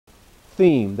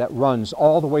theme that runs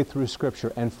all the way through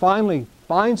Scripture and finally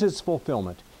finds its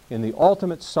fulfillment in the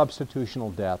ultimate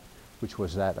substitutional death, which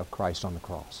was that of Christ on the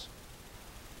cross.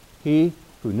 He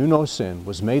who knew no sin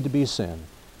was made to be sin,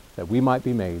 that we might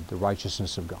be made the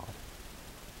righteousness of God.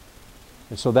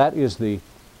 And so that is the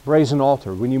brazen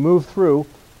altar. When you move through,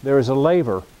 there is a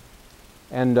laver,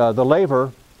 and the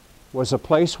laver was a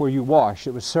place where you wash.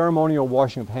 It was ceremonial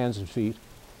washing of hands and feet.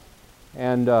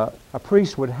 And a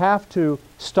priest would have to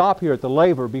stop here at the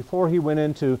laver before he went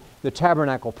into the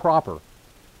tabernacle proper,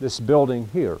 this building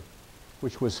here,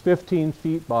 which was 15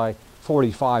 feet by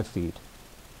 45 feet.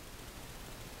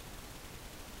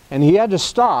 And he had to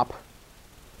stop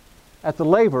at the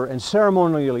laver and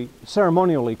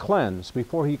ceremonially cleanse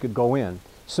before he could go in,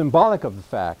 symbolic of the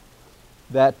fact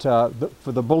that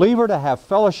for the believer to have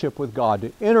fellowship with God,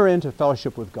 to enter into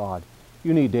fellowship with God,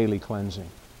 you need daily cleansing.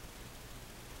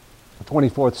 The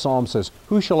 24th Psalm says,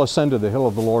 "Who shall ascend to the hill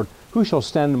of the Lord? Who shall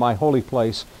stand in my holy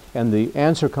place?" And the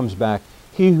answer comes back,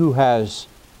 "He who has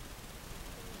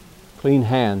clean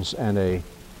hands and a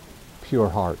pure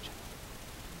heart."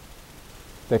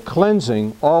 That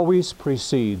cleansing always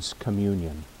precedes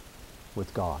communion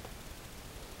with God.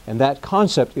 And that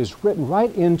concept is written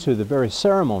right into the very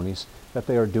ceremonies that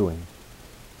they are doing.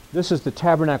 This is the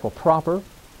tabernacle proper.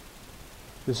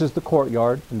 This is the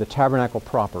courtyard and the tabernacle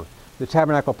proper. The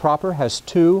tabernacle proper has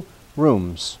two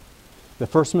rooms. The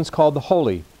first one's called the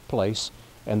holy place,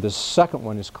 and the second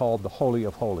one is called the Holy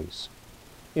of Holies.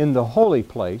 In the holy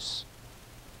place,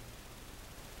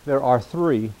 there are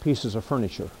three pieces of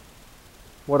furniture.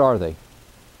 What are they?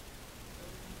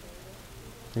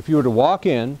 If you were to walk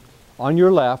in, on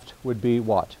your left would be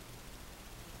what?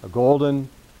 A golden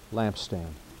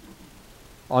lampstand.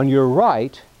 On your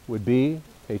right would be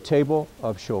a table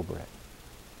of showbread.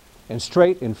 And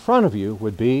straight in front of you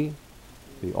would be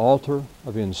the altar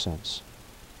of incense.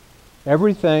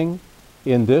 Everything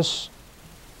in this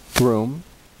room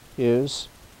is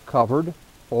covered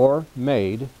or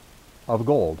made of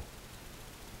gold.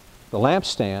 The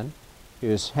lampstand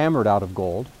is hammered out of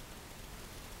gold.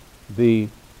 The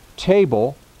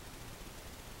table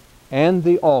and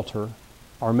the altar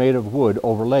are made of wood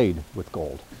overlaid with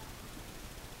gold.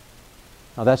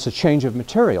 Now that's a change of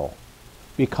material,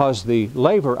 because the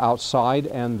laver outside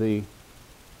and the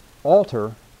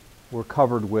altar were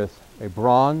covered with a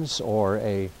bronze or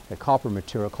a copper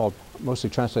material called, mostly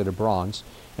translated bronze.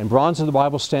 And bronze in the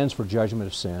Bible stands for judgment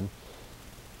of sin.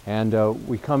 And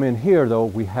we come in here, though,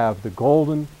 we have the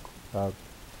golden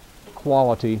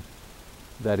quality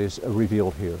that is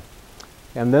revealed here.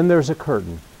 And then there's a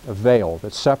curtain, a veil,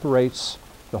 that separates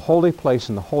the holy place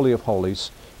and the Holy of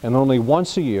Holies. And only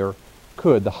once a year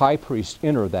could the high priest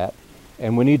enter that.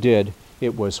 And when he did,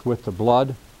 it was with the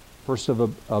blood, first of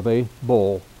a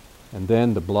bull, and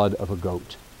then the blood of a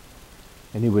goat.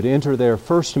 And he would enter there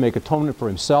first to make atonement for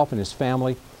himself and his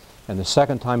family, and the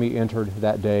second time he entered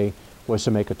that day was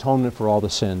to make atonement for all the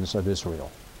sins of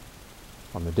Israel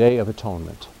on the Day of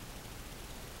Atonement.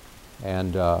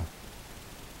 And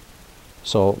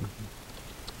so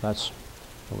that's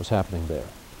what was happening there.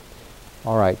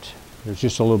 All right, there's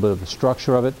just a little bit of the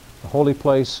structure of it, the holy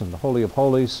place and the Holy of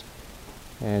Holies,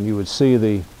 and you would see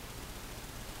the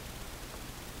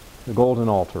golden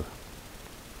altar.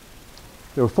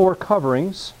 There were 4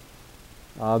 coverings.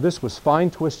 This was fine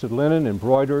twisted linen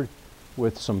embroidered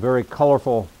with some very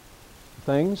colorful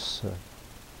things.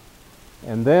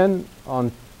 And then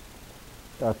on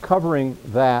covering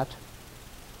that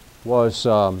was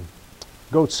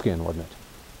goat skin, wasn't it?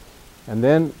 And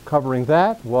then covering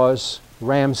that was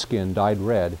ram skin dyed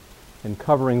red. And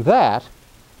covering that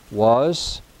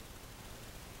was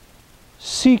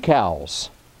sea cows,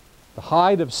 the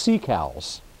hide of sea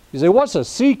cows. You say, what's a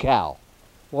sea cow?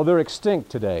 Well, they're extinct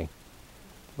today.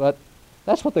 But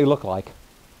that's what they look like,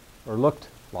 or looked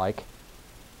like.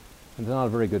 And they're not a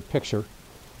very good picture.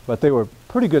 But they were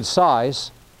pretty good size,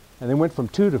 and they went from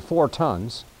 2 to 4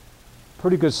 tons.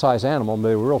 Pretty good size animal.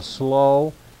 They were real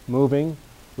slow moving,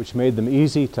 which made them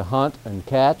easy to hunt and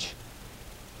catch.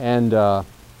 And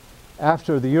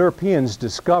after the Europeans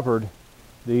discovered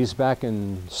these back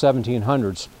in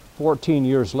 1700s, 14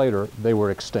 years later, they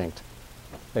were extinct.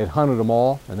 They had hunted them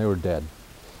all, and they were dead.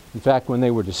 In fact, when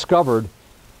they were discovered,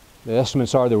 the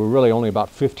estimates are there were really only about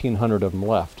 1,500 of them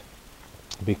left,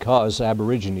 because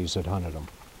Aborigines had hunted them.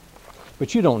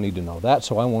 But you don't need to know that,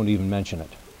 so I won't even mention it.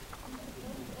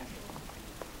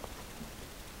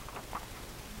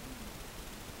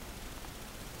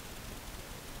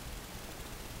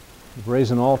 The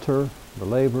brazen altar, the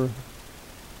laver.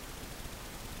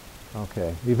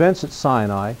 Okay, the events at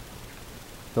Sinai.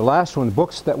 The last one,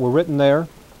 books that were written there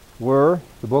were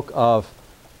the book of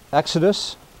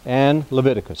Exodus and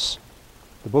Leviticus.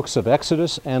 The books of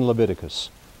Exodus and Leviticus.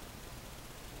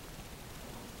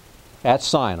 At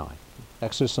Sinai.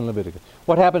 Exodus and Leviticus.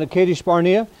 What happened at Kadesh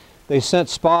Barnea? They sent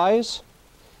spies.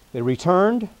 They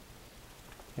returned.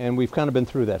 And we've kind of been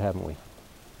through that, haven't we?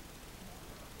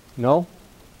 No?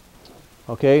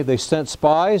 Okay, they sent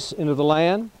spies into the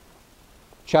land.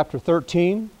 Chapter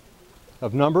 13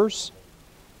 of Numbers.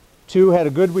 2 had a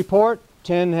good report.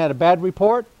 10 had a bad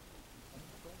report.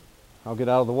 I'll get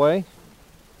out of the way.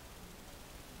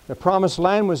 The promised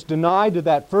land was denied to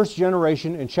that first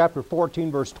generation in chapter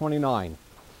 14, verse 29,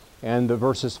 and the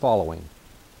verses following.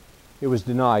 It was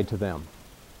denied to them.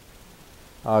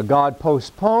 God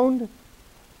postponed.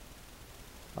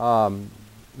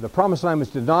 The promised land was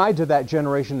denied to that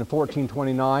generation in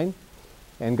 1429,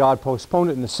 and God postponed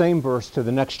it in the same verse to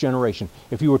the next generation.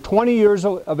 If you were 20 years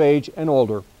of age and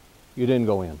older, you didn't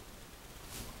go in.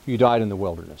 You died in the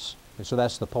wilderness. And so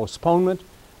that's the postponement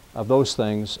of those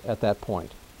things at that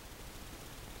point.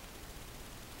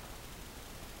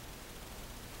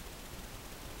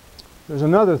 There's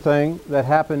another thing that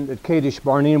happened at Kadesh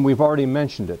Barnea, and we've already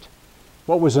mentioned it.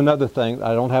 What was another thing?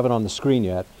 I don't have it on the screen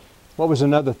yet. What was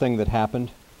another thing that happened?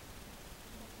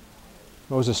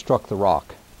 Moses struck the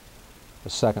rock a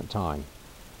second time.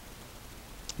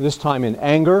 This time in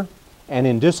anger and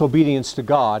in disobedience to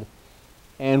God.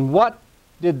 And what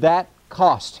did that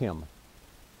cost him?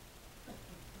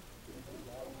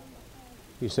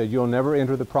 He said, "You'll never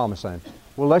enter the promised land."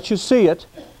 We'll let you see it.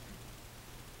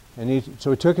 And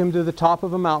so he took him to the top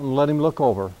of a mountain, let him look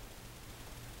over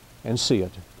and see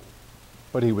it.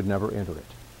 But he would never enter it.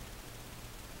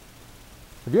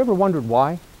 Have you ever wondered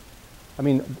why? I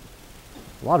mean,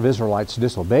 a lot of Israelites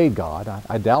disobeyed God.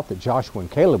 I doubt that Joshua and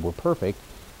Caleb were perfect.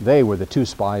 They were the 2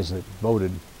 spies that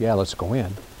voted, yeah, let's go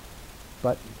in.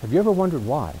 But have you ever wondered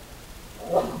why?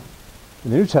 In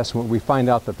the New Testament, we find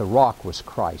out that the rock was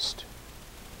Christ.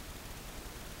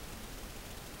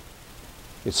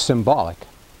 It's symbolic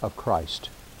of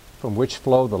Christ, from which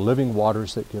flow the living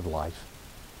waters that give life.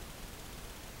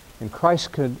 And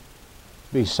Christ could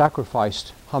be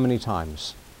sacrificed how many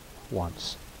times?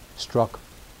 Once. Struck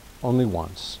only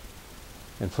once.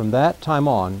 And from that time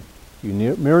on, you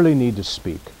merely need to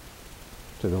speak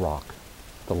to the rock,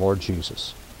 the Lord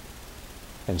Jesus.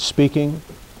 And speaking,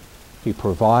 He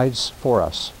provides for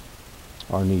us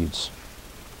our needs.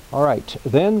 All right,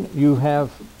 then you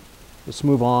have, let's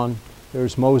move on.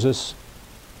 There's Moses,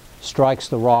 strikes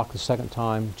the rock the second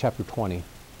time, chapter 20.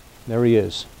 There he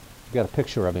is. You got a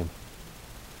picture of him.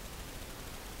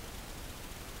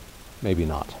 Maybe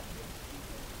not.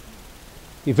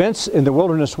 Events in the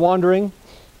wilderness wandering.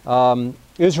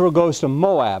 Israel goes to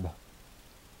Moab,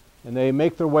 and they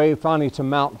make their way finally to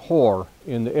Mount Hor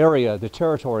in the area, the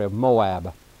territory of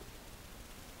Moab.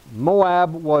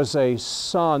 Moab was a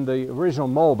son, the original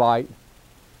Moabite.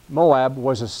 Moab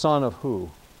was a son of who?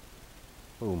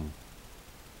 Whom?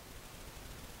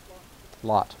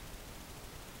 Lot.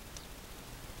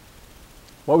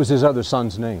 What was his other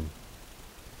son's name?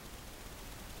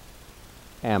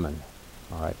 Ammon.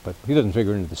 All right, but he doesn't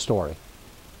figure into the story.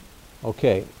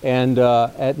 Okay, and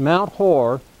at Mount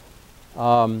Hor,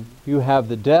 you have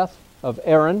the death of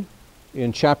Aaron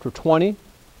in chapter 20.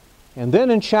 And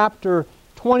then in chapter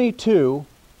 22,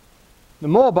 the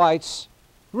Moabites,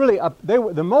 really,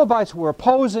 the Moabites were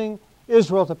opposing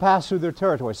Israel to pass through their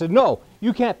territory. They said, no,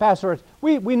 you can't pass through.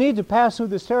 We need to pass through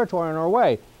this territory on our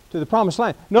way to the promised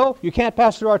land. No, you can't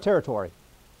pass through our territory.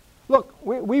 Look,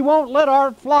 we won't let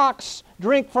our flocks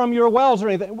drink from your wells or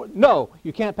anything. No,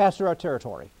 you can't pass through our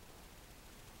territory.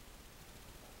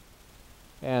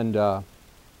 And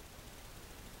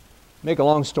make a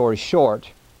long story short,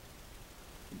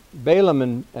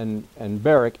 Balaam and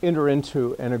Barak enter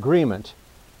into an agreement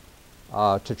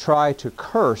to try to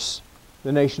curse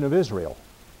the nation of Israel.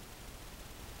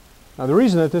 Now the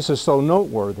reason that this is so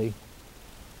noteworthy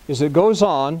is it goes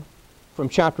on from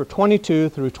chapter 22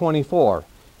 through 24,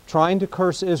 trying to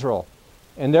curse Israel.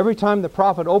 And every time the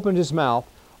prophet opened his mouth,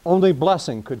 only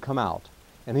blessing could come out.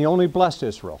 And he only blessed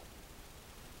Israel,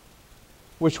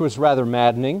 which was rather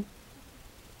maddening.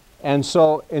 And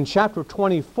so in chapter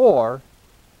 24,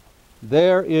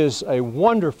 there is a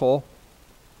wonderful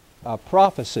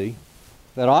prophecy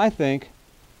that I think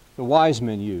the wise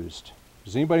men used.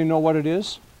 Does anybody know what it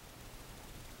is?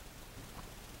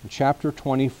 In chapter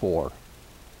 24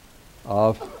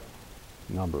 of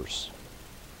Numbers.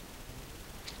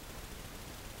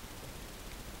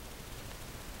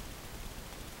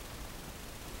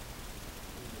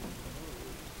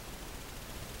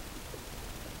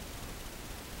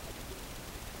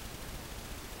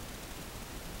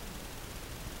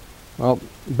 Well,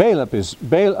 Balak is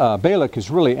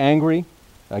really angry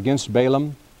against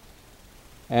Balaam.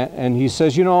 And he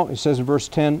says, you know, he says in verse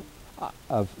 10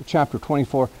 of chapter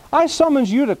 24, I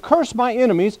summons you to curse my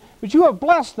enemies, but you have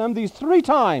blessed them these 3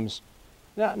 times.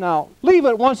 Now, leave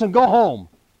at once and go home.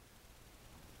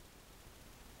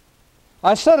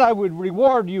 I said I would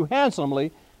reward you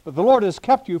handsomely, but the Lord has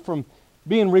kept you from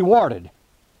being rewarded.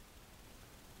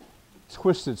 It's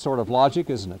twisted sort of logic,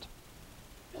 isn't it?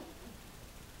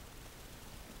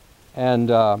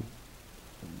 And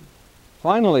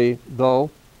finally, though,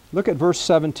 look at verse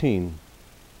 17.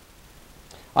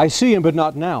 I see him, but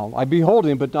not now. I behold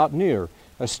him, but not near.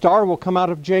 A star will come out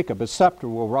of Jacob. A scepter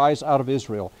will rise out of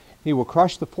Israel. He will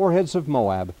crush the foreheads of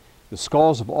Moab, the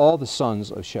skulls of all the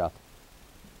sons of Sheth.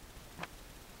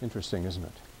 Interesting, isn't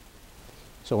it?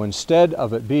 So instead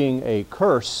of it being a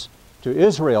curse to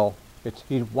Israel,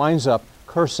 he winds up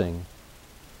cursing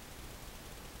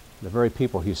the very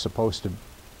people he's supposed to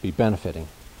be benefiting.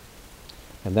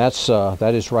 And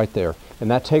that is right there. And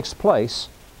that takes place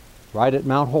right at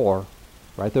Mount Hor,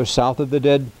 right there south of the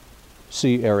Dead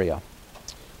Sea area.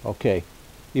 Okay.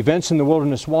 Events in the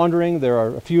wilderness wandering. There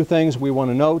are a few things we want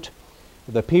to note.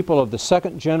 The people of the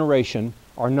second generation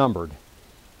are numbered.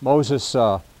 Moses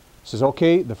says,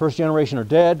 okay, the first generation are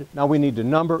dead. Now we need to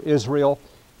number Israel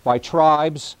by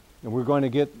tribes. And we're going to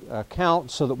get a count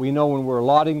so that we know when we're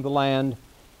allotting the land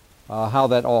how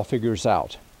that all figures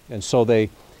out. And so they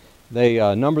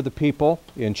number the people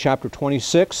in chapter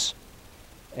 26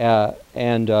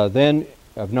 and then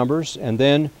of Numbers. And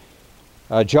then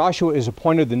Joshua is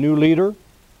appointed the new leader,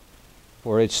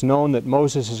 for it's known that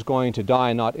Moses is going to die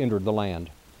and not enter the land.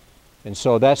 And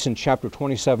so that's in chapter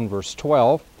 27, verse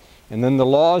 12. And then the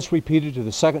law is repeated to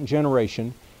the second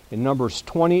generation in Numbers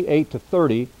 28 to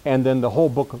 30, and then the whole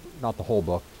book, not the whole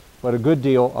book, but a good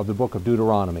deal of the book of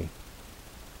Deuteronomy.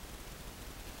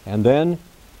 And then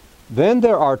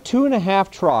there are 2.5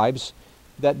 tribes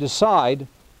that decide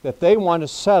that they want to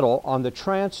settle on the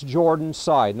Transjordan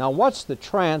side. Now, what's the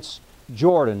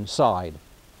Transjordan side?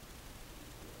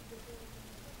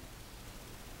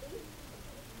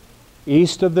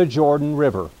 East of the Jordan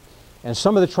River. And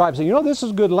some of the tribes say, you know, this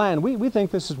is good land. We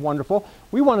think this is wonderful.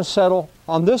 We want to settle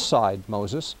on this side,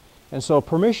 Moses. And so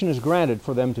permission is granted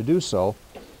for them to do so.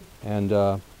 And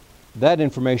that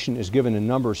information is given in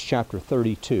Numbers chapter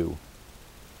 32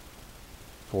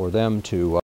 for them to